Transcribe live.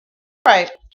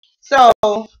right. So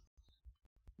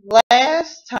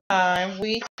last time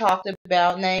we talked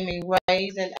about naming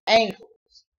rays and angles.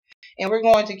 And we're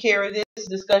going to carry this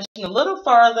discussion a little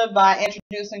further by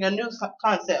introducing a new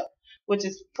concept, which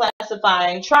is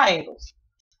classifying triangles.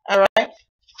 All right.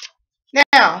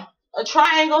 Now, a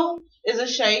triangle is a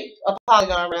shape, a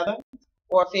polygon rather,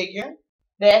 or a figure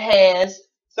that has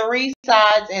three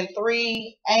sides and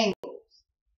three angles.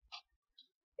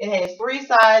 It has three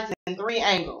sides and three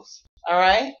angles. All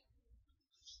right.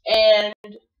 And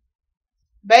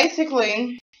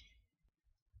basically,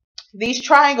 these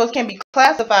triangles can be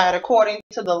classified according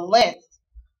to the length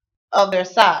of their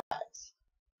sides.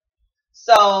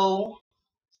 So,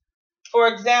 for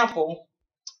example,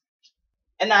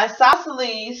 an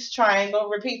isosceles triangle,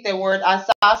 repeat that word,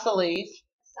 isosceles.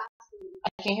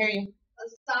 I can hear you.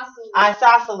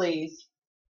 Isosceles.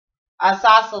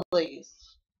 Isosceles.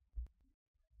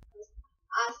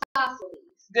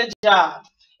 Good job.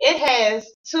 It has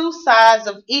two sides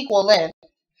of equal length.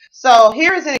 So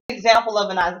here's an example of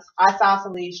an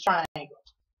isosceles triangle.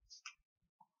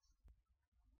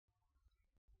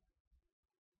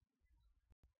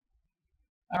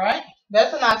 All right,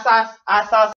 that's an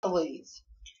isosceles.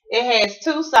 It has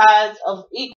two sides of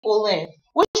equal length.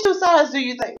 Which two sides do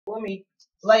you think? Let me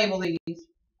label these.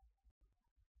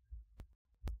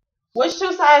 Which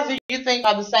two sides do you think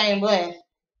are the same length?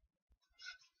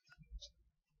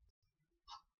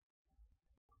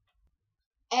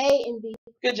 A and B.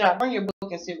 Good job. Bring your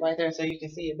book and sit right there so you can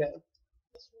see it better.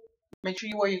 Make sure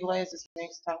you wear your glasses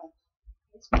next time.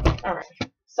 All right.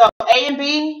 So A and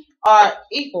B are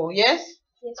equal, yes?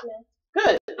 Yes, ma'am.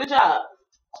 Good. Good job.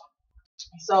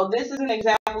 So this is an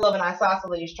example of an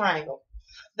isosceles triangle.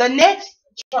 The next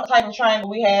type of triangle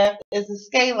we have is the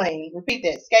scalene. Repeat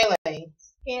that. Scalene.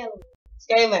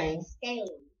 Scalene.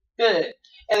 Good.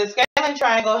 And the scalene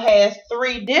triangle has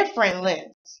three different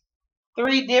lengths.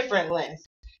 Three different lengths.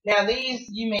 Now these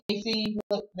you may see,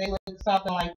 look, they look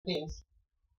something like this.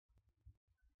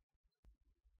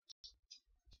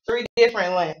 Three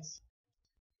different lengths.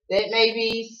 That may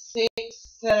be 6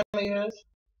 centimeters.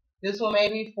 This one may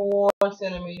be 4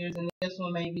 centimeters, and this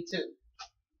one may be 2.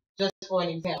 Just for an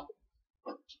example.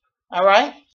 All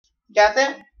right? Got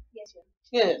that? Yes,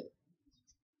 ma'am. Good.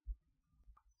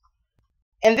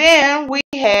 And then we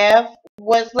have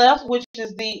what's left, which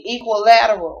is the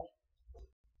equilateral.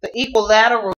 The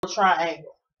equilateral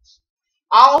triangle.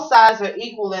 All sides are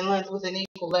equal in length with an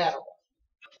equilateral.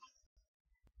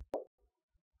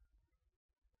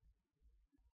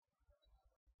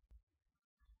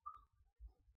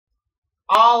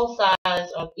 All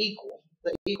sides are equal,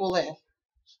 the equal length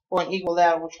for an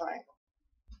equilateral triangle.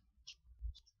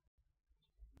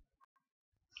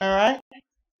 All right?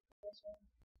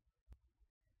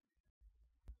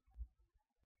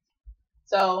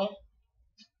 So,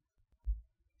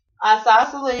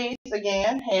 isosceles,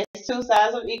 again, has two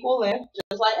sides of equal length,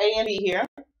 just like A and B here.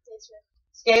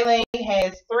 Scalene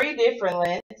has three different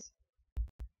lengths,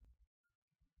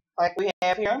 like we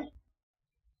have here.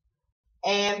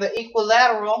 And the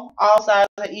equilateral, all sides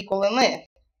are equal in length.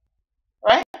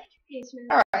 Right? Yes, ma'am.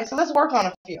 All right, so let's work on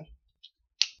a few.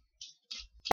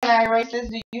 Can I erase this?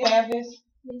 Do you have this?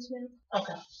 Yes, ma'am.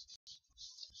 Okay.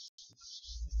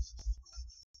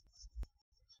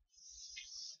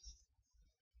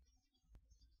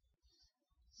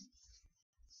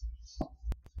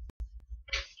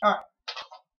 All right.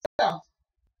 So,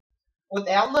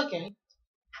 without looking,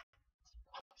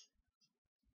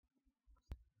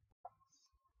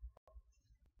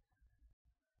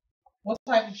 what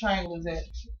type of triangle is that?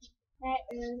 That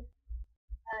is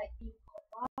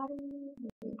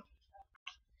equilateral.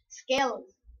 Scalene.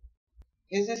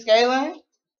 Is it scalene?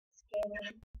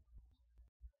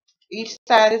 Each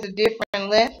side is a different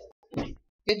length.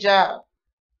 Good job.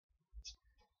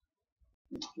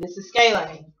 This is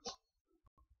scalene.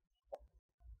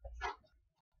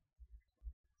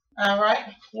 All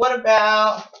right. What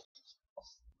about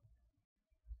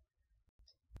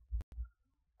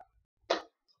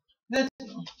this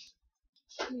one?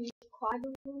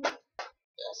 Quadrilateral.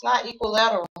 It's not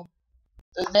equilateral.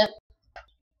 Does that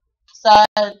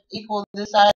side equal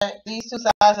this side? These two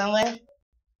sides in length?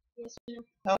 Yes, ma'am.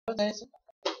 No, this.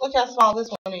 Look how small this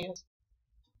one is.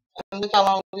 And look how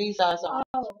long these sides are.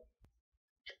 Oh.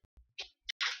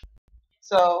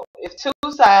 So if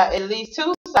at least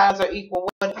two sides are equal,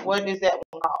 what is that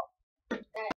one called?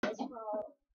 That is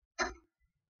called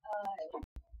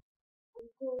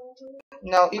equilateral.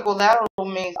 No, equilateral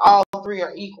means all three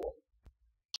are equal.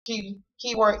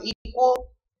 Keyword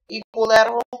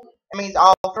equilateral, it means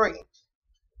all three.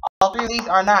 All three of these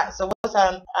are not. So what's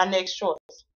our next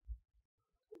choice?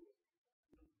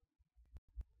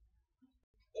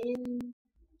 in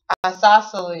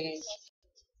Isosceles.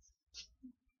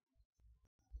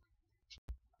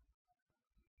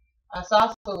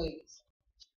 Isosceles.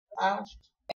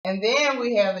 And then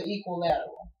we have the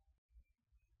equilateral.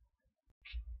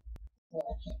 Well,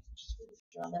 I can't just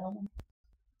draw that one.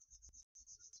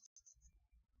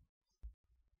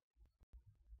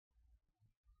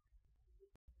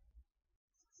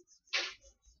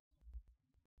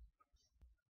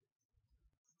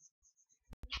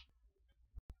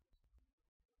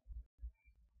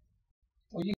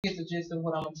 Well, you get the gist of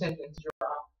what I'm attempting to draw.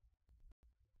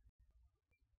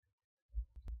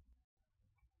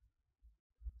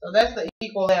 So that's the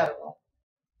equilateral.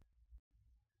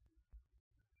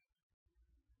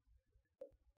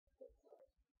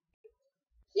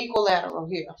 Equilateral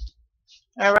here.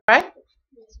 All right.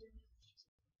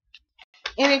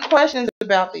 Any questions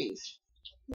about these?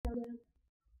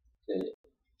 Good.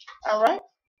 All right.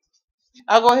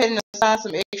 I'll go ahead and assign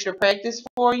some extra practice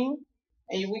for you,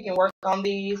 and we can work on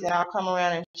these, and I'll come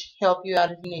around and help you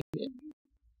out if you need it.